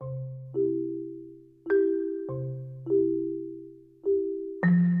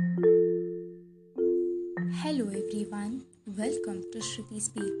Hello everyone, welcome to Shruti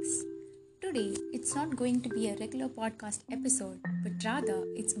Speaks. Today, it's not going to be a regular podcast episode, but rather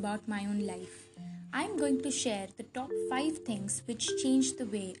it's about my own life. I'm going to share the top 5 things which changed the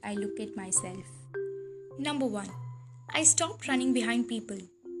way I look at myself. Number 1. I stopped running behind people.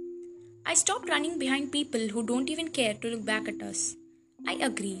 I stopped running behind people who don't even care to look back at us. I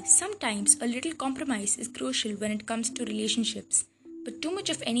agree, sometimes a little compromise is crucial when it comes to relationships, but too much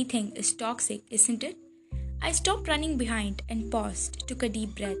of anything is toxic, isn't it? I stopped running behind and paused, took a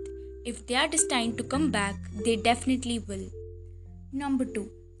deep breath. If they are destined to come back, they definitely will. Number 2.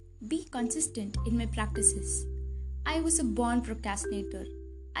 Be consistent in my practices. I was a born procrastinator.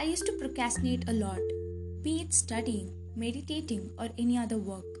 I used to procrastinate a lot, be it studying, meditating, or any other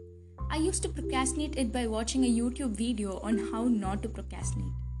work. I used to procrastinate it by watching a YouTube video on how not to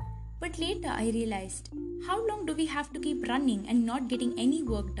procrastinate. But later I realized, how long do we have to keep running and not getting any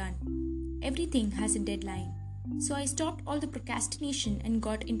work done? Everything has a deadline. So I stopped all the procrastination and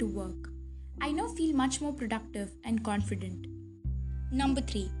got into work. I now feel much more productive and confident. Number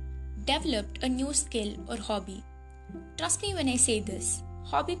 3. Developed a new skill or hobby. Trust me when I say this,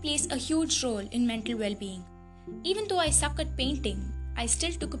 hobby plays a huge role in mental well-being. Even though I suck at painting, I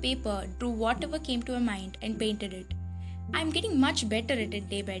still took a paper, drew whatever came to my mind and painted it. I'm getting much better at it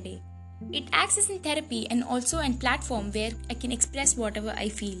day by day. It acts as in therapy and also a platform where I can express whatever I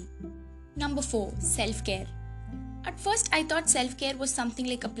feel. Number 4. Self-care. At first, I thought self-care was something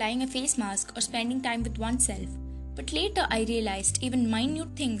like applying a face mask or spending time with oneself. But later, I realized even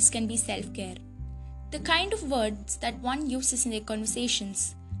minute things can be self-care. The kind of words that one uses in their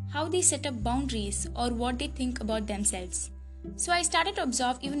conversations, how they set up boundaries, or what they think about themselves. So I started to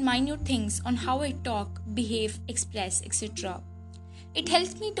observe even minute things on how I talk, behave, express, etc. It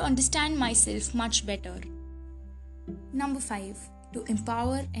helps me to understand myself much better. Number 5. To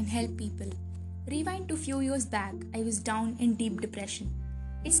empower and help people. Rewind to a few years back, I was down in deep depression.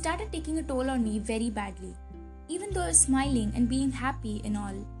 It started taking a toll on me very badly. Even though I was smiling and being happy and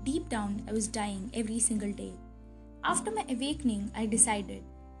all, deep down I was dying every single day. After my awakening, I decided,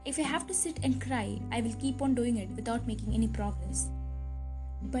 if I have to sit and cry, I will keep on doing it without making any progress.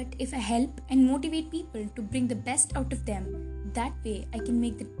 But if I help and motivate people to bring the best out of them, that way I can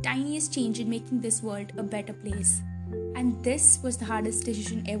make the tiniest change in making this world a better place. And this was the hardest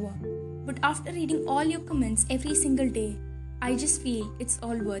decision ever. But after reading all your comments every single day, I just feel it's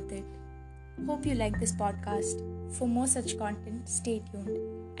all worth it. Hope you like this podcast. For more such content, stay tuned.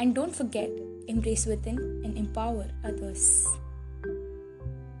 And don't forget, embrace within and empower others.